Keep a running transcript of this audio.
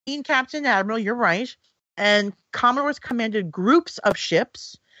Captain Admiral, you're right. And Commodores commanded groups of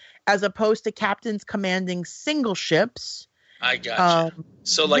ships as opposed to captains commanding single ships. I gotcha.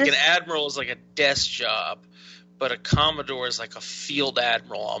 So like an admiral is like a desk job, but a Commodore is like a field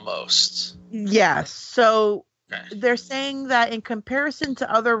admiral almost. Yes. So they're saying that in comparison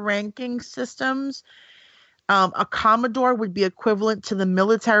to other ranking systems, a Commodore would be equivalent to the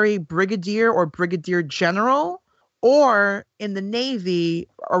military brigadier or brigadier general, or in the Navy,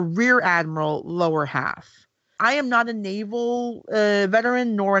 a rear admiral, lower half. I am not a naval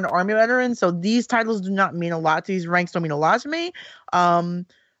veteran nor an Army veteran, so these titles do not mean a lot. These ranks don't mean a lot to me.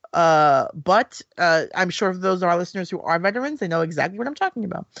 But I'm sure for those of our listeners who are veterans, they know exactly what I'm talking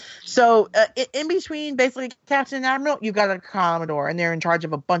about. So in between basically Captain and Admiral, you've got a Commodore, and they're in charge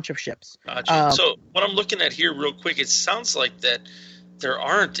of a bunch of ships. Gotcha. So what I'm looking at here real quick, it sounds like that there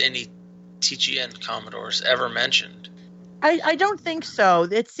aren't any TGN Commodores ever mentioned. I don't think so.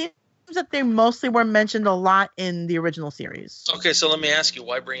 It seems that they mostly were mentioned a lot in the original series. Okay, so let me ask you,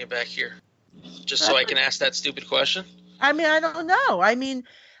 why bring it back here? Just so I can ask that stupid question? I mean, I don't know. I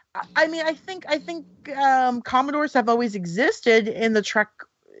think Commodores have always existed in the Trek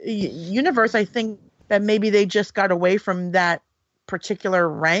universe. I think that maybe they just got away from that particular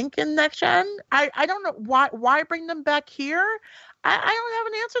rank in Next Gen. I don't know why bring them back here. I don't have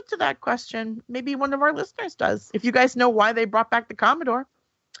an answer to that question. Maybe one of our listeners does. If you guys know why they brought back the Commodore.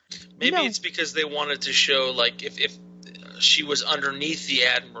 Maybe it's because they wanted to show, like, if she was underneath the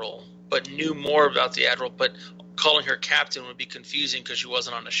Admiral, but knew more about the Admiral, but calling her Captain would be confusing because she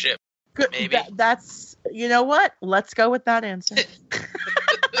wasn't on the ship. Good. Maybe. That's, you know what? Let's go with that answer.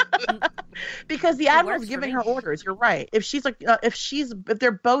 Because the Admiral's giving her orders. You're right. If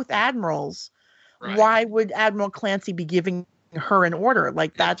they're both admirals, right, why would Admiral Clancy be giving her an order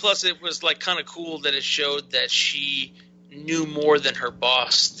like that? Plus, it was like kind of cool that it showed that she knew more than her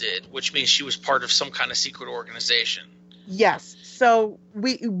boss did, which means she was part of some kind of secret organization. Yes. So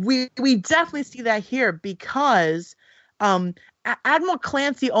we definitely see that here because Admiral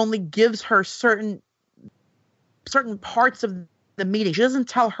Clancy only gives her certain parts of the meeting. She doesn't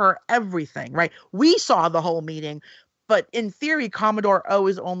tell her everything, right? We saw the whole meeting, but in theory, Commodore O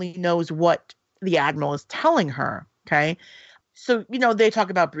only knows what the Admiral is telling her, okay? So, they talk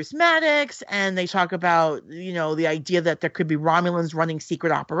about Bruce Maddox, and they talk about, the idea that there could be Romulans running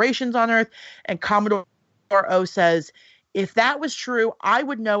secret operations on Earth, and Commodore O says, if that was true, I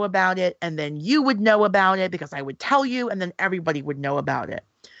would know about it, and then you would know about it because I would tell you, and then everybody would know about it.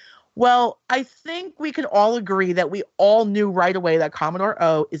 Well, I think we could all agree that we all knew right away that Commodore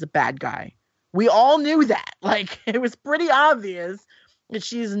O is a bad guy. We all knew that. Like, it was pretty obvious that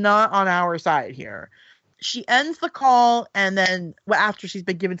she's not on our side here. She ends the call, and then after she's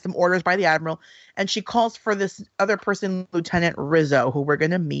been given some orders by the Admiral, and she calls for this other person, Lieutenant Rizzo, who we're going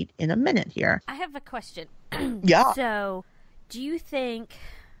to meet in a minute here. I have a question. Yeah. So, do you think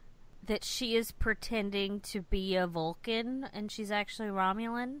that she is pretending to be a Vulcan, and she's actually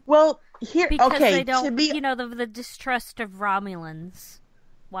Romulan? Well, here, because okay, they don't, to be... the distrust of Romulans.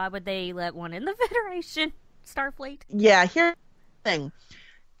 Why would they let one in the Federation? Starfleet? Yeah, here's the thing.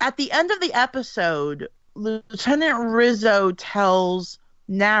 At the end of the episode, Lieutenant Rizzo tells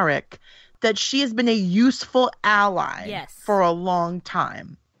Narek that she has been a useful ally for a long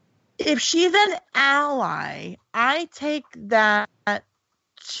time. If she's an ally, I take that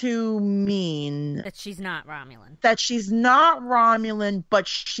to mean that she's not Romulan. That she's not Romulan, but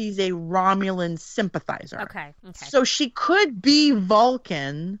she's a Romulan sympathizer. Okay. So she could be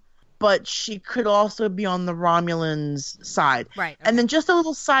Vulcan, but she could also be on the Romulans' side. Right. Okay. And then just a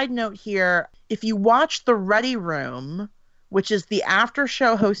little side note here. If you watch The Ready Room, which is the after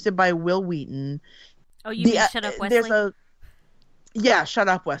show hosted by Will Wheaton. Oh, you mean Shut Up, Wesley? Shut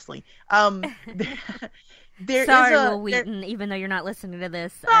Up, Wesley. Sorry, Will Wheaton, even though you're not listening to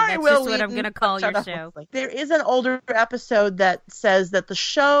this. That's just what I'm going to call your show. Wesley. There is an older episode that says that the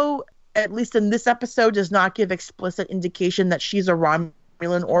show, at least in this episode, does not give explicit indication that she's a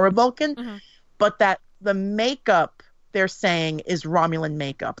Romulan or a Vulcan, but that the makeup they're saying is Romulan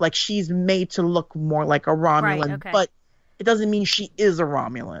makeup. Like, she's made to look more like a Romulan, but it doesn't mean she is a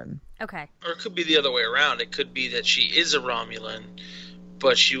Romulan. Okay. Or it could be the other way around. It could be that she is a Romulan,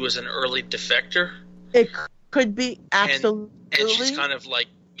 but she was an early defector. It could be, absolutely. And she's kind of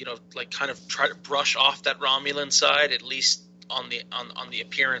kind of try to brush off that Romulan side, at least on the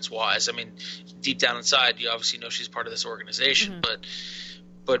appearance wise. I mean, deep down inside, you obviously know she's part of this organization,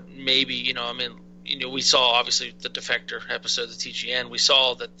 but maybe, we saw obviously the Defector episode of the TGN. We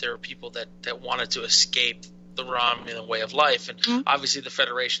saw that there are people that wanted to escape the Romulan way of life, and obviously the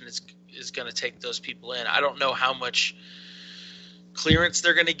Federation is going to take those people in. I don't know how much clearance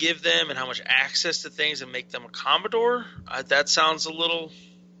they're going to give them and how much access to things and make them a Commodore. That sounds a little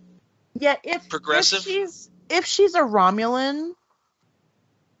progressive. If she's a Romulan,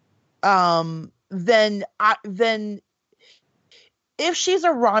 then if she's a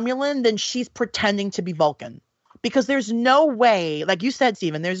Romulan, then she's pretending to be Vulcan. Because there's no way, like you said,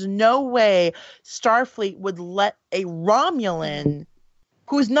 Steven, there's no way Starfleet would let a Romulan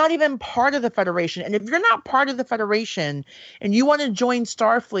who's not even part of the Federation. And if you're not part of the Federation and you want to join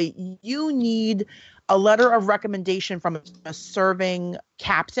Starfleet, you need a letter of recommendation from a serving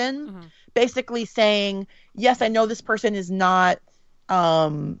captain, basically saying, yes, I know this person is not, I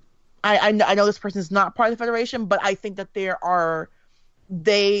know this person is not part of the Federation, but I think that they are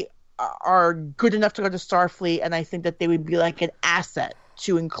good enough to go to Starfleet, and I think that they would be like an asset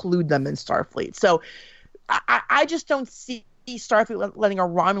to include them in Starfleet. So I just don't see Starfleet letting a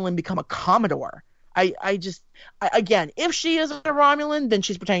Romulan become a Commodore. Again, if she is a Romulan, then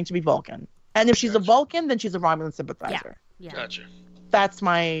she's pretending to be Vulcan. And if she's a Vulcan, then she's a Romulan sympathizer. Yeah. Gotcha. That's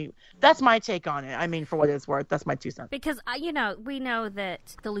my take on it. I mean, for what it's worth, that's my 2 cents. Because, we know that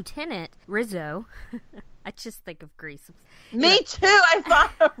the Lieutenant, Rizzo, I just think of Grease. Me too! I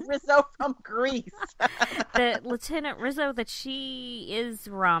thought of Rizzo from Grease. The Lieutenant Rizzo, that she is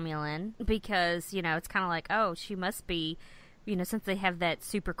Romulan because, it's kind of like, oh, she must be, since they have that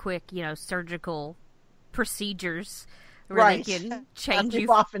super quick, surgical procedures where they can change you.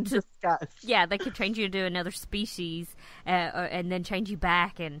 Often discussed. Yeah, they can change you to another species and then change you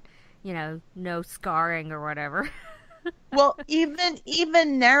back and, no scarring or whatever. Well, even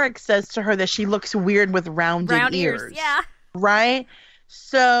Narek says to her that she looks weird with round ears. Yeah. Right?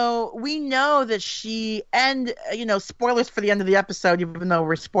 So we know that she, and, spoilers for the end of the episode, even though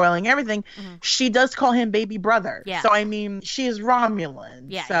we're spoiling everything, she does call him baby brother. Yeah. So, I mean, she is Romulan.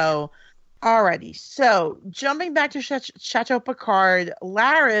 Yeah. So, alrighty. So, jumping back to Chateau Picard,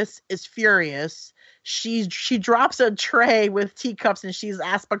 Laris is furious. She drops a tray with teacups and she's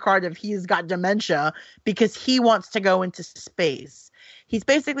asked Picard if he's got dementia because he wants to go into space. He's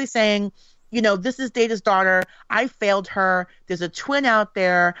basically saying, this is Data's daughter. I failed her. There's a twin out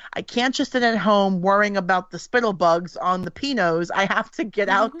there. I can't just sit at home worrying about the spittle bugs on the Pinos. I have to get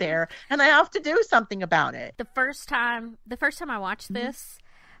out there and I have to do something about it. The first time I watched this,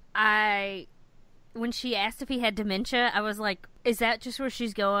 when she asked if he had dementia, I was like, is that just where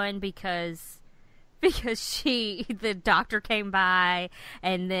she's going because the doctor came by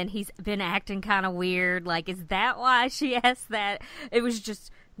and then he's been acting kind of weird? Like, is that why she asked that? It was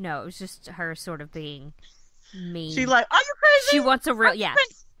just her sort of being mean. She's like, are you crazy? She wants a real, yeah.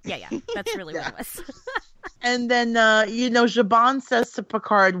 That's really what it was. And then, Zhaban says to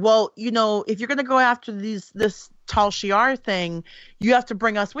Picard, well, if you're going to go after this Tal Shiar thing, you have to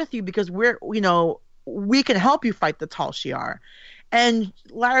bring us with you because we can help you fight the Tal Shiar. And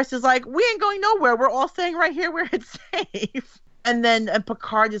Laris is like, we ain't going nowhere. We're all staying right here where it's safe. And then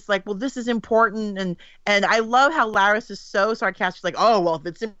Picard is like, well, this is important. And I love how Laris is so sarcastic. She's like, oh, well, if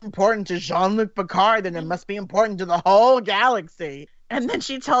it's important to Jean-Luc Picard, then it must be important to the whole galaxy. And then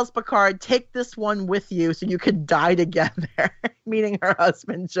she tells Picard, take this one with you so you could die together, meeting her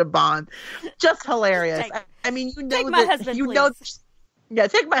husband, Zhaban. Just hilarious. Take my husband, please. Yeah,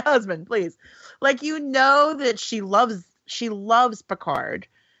 take my husband, please. Like, that she loves Picard.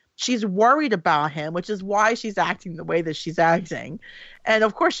 She's worried about him, which is why she's acting the way that she's acting. And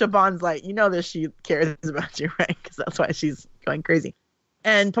of course, Zhaban's like, that she cares about you, right? Because that's why she's going crazy.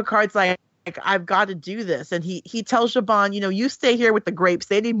 And Picard's like, I've got to do this. And he tells Zhaban, you stay here with the grapes.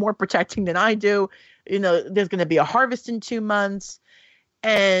 They need more protecting than I do. There's going to be a harvest in 2 months.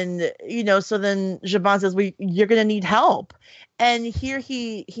 And, so then Zhaban says, you're going to need help. And here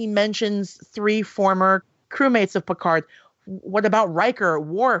he mentions 3 former crewmates of Picard. What about Riker,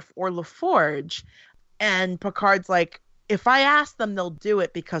 Worf, or LaForge? And Picard's like, if I ask them, they'll do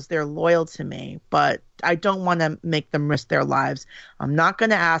it because they're loyal to me, but I don't want to make them risk their lives. I'm not going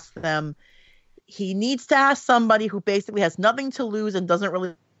to ask them. He needs to ask somebody who basically has nothing to lose and doesn't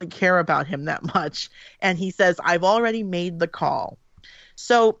really care about him that much. And he says, I've already made the call.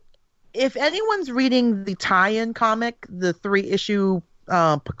 So if anyone's reading the tie-in comic, the 3-issue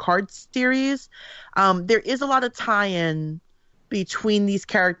Picard series, there is a lot of tie-in between these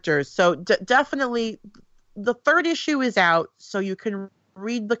characters. So definitely the 3rd issue is out, so you can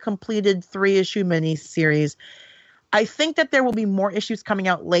read the completed 3-issue miniseries. I think that there will be more issues coming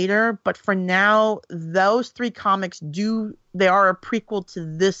out later, but for now, those 3 comics they are a prequel to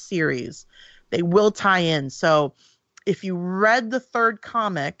this series. They will tie in. So if you read the 3rd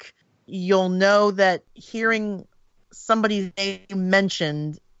comic, you'll know that hearing somebody's name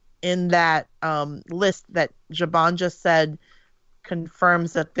mentioned in that list that Zhaban just said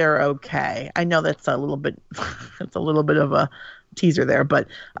confirms that they're okay. I know that's a little bit it's a little bit of a teaser there, but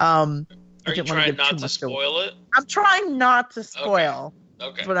are you trying not to spoil it? I'm trying not to spoil.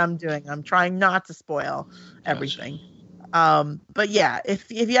 Okay. That's what I'm doing. I'm trying not to spoil everything. But yeah,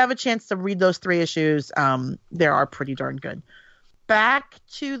 if you have a chance to read those 3 issues, they are pretty darn good. Back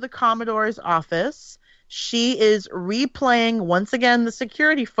to the Commodore's office. She is replaying once again the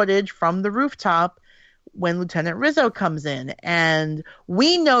security footage from the rooftop when Lieutenant Rizzo comes in. And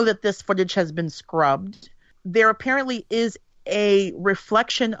we know that this footage has been scrubbed. There apparently is a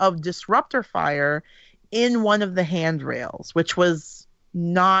reflection of disruptor fire in one of the handrails, which was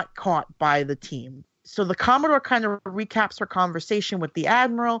not caught by the team. So the Commodore kind of recaps her conversation with the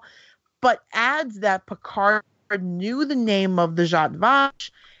Admiral, but adds that Picard knew the name of the Zhat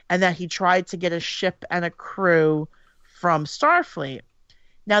Vash and that he tried to get a ship and a crew from Starfleet.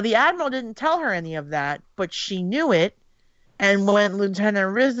 Now, the Admiral didn't tell her any of that, but she knew it. And when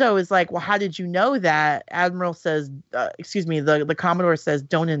Lieutenant Rizzo is like, well, how did you know that? Admiral says, the Commodore says,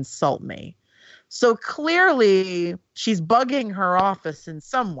 don't insult me. So clearly she's bugging her office in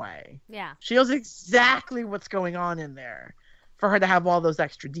some way. Yeah. She knows exactly what's going on in there for her to have all those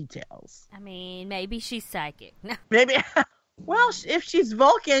extra details. I mean, maybe she's psychic. Maybe. Well, if she's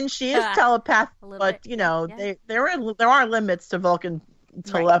Vulcan, she is telepathic, but bit, you know, yeah. there are limits to Vulcan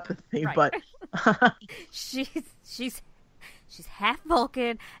telepathy. Right. But she's half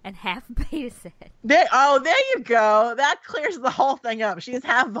Vulcan and half Beta Set. there you go. That clears the whole thing up. She's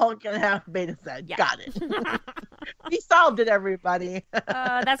half Vulcan, half Beta Set. Yeah. Got it. We solved it, everybody.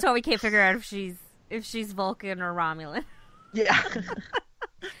 That's why we can't figure out if she's Vulcan or Romulan. Yeah.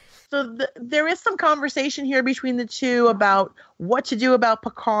 So there is some conversation here between the two about what to do about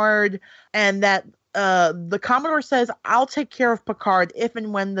Picard, and that the Commodore says, I'll take care of Picard if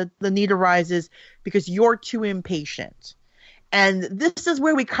and when the need arises because you're too impatient. And this is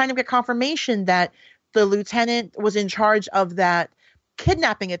where we kind of get confirmation that the lieutenant was in charge of that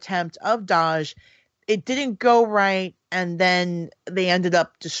kidnapping attempt of Daj. It didn't go right, and then they ended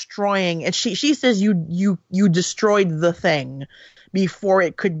up destroying. And she says you destroyed the thing before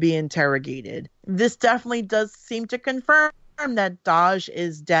it could be interrogated. This definitely does seem to confirm that Daj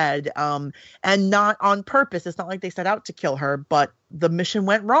is dead, and not on purpose. It's not like they set out to kill her, but the mission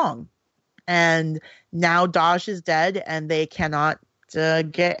went wrong. And now Daj is dead, and they cannot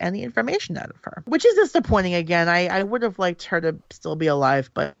get any information out of her, which is disappointing again. I would have liked her to still be alive,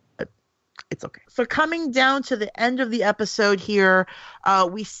 but it's okay. So coming down to the end of the episode here,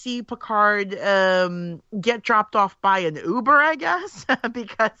 we see Picard get dropped off by an Uber, I guess,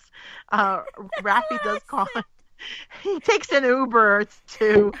 because Raffi does call it. He takes an Uber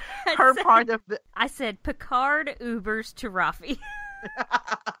to her part of the... I said Picard Ubers to Raffi.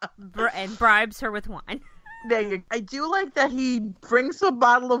 And bribes her with wine. There you go. I do like that he brings a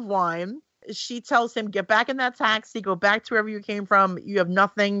bottle of wine. She tells him, get back in that taxi, go back to wherever you came from. You have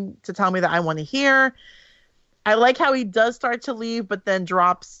nothing to tell me that I want to hear. I like how he does start to leave, but then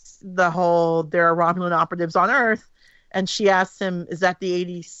drops the whole, there are Romulan operatives on Earth. And she asks him, is that the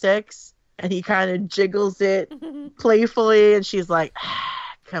 86? And he kind of jiggles it playfully. And she's like,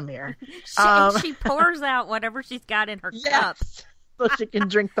 come here. She pours out whatever she's got in her cup. So she can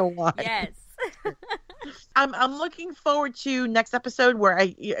drink the wine. Yes. I'm looking forward to next episode where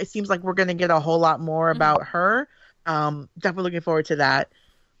it seems like we're going to get a whole lot more about her. Definitely looking forward to that.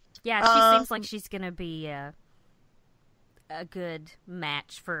 Yeah, she seems like she's going to be a good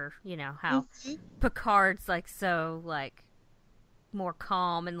match for, you know, how Picard's like so like more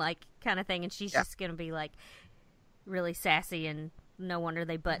calm and like kind of thing, and she's just going to be like really sassy, and no wonder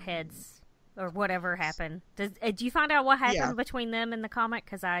they butt heads or whatever happened. Do you find out what happened between them in the comic?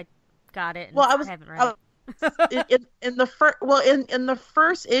 Because I got it. And I haven't read it. in the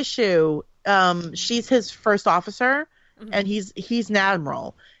first issue, she's his first officer, and he's an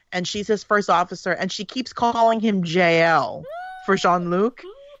admiral, and she's his first officer, and she keeps calling him JL for Jean-Luc,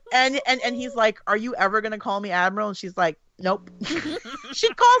 and he's like, "Are you ever gonna call me admiral?" And she's like, "Nope." She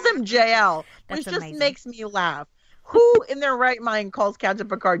calls him JL, which just makes me laugh. Who in their right mind calls Captain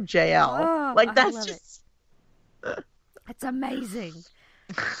Picard JL? Oh, like that's just. It's amazing.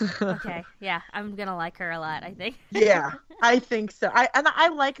 Okay, yeah, I'm gonna like her a lot, I think. Yeah, I think so. I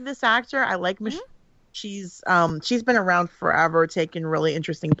like this actor. I like Michelle. She's been around forever, taking really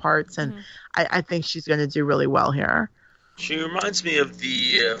interesting parts, and I think she's gonna do really well here. She reminds me of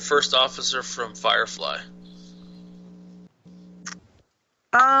the first officer from Firefly.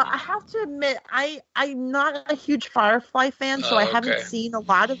 I have to admit, I'm not a huge Firefly fan, so I haven't seen a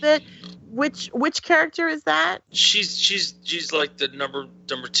lot of it. Which character is that? She's like the number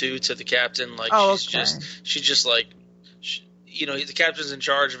two to the captain. Like she's just like, the captain's in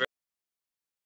charge of